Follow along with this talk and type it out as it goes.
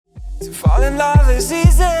To fall in love is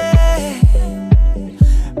easy,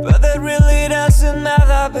 but that really doesn't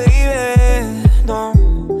matter, baby. No,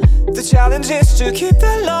 the challenge is to keep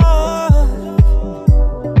the love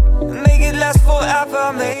and make it last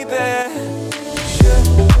forever, maybe. Should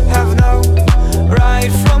have known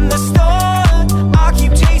right from the start. I'll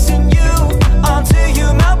keep chasing you until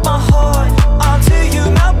you melt my heart, until you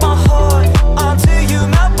melt my heart, until you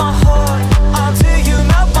melt my heart, until you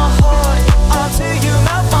melt my heart, until you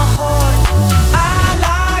melt my heart. I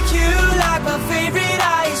like you like my favorite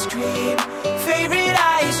ice cream, favorite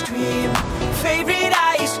ice cream, favorite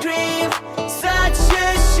ice cream. Such a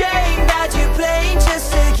shame that you're playing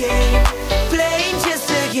just a game, playing just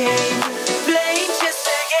a game, playing just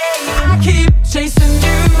a game. Keep chasing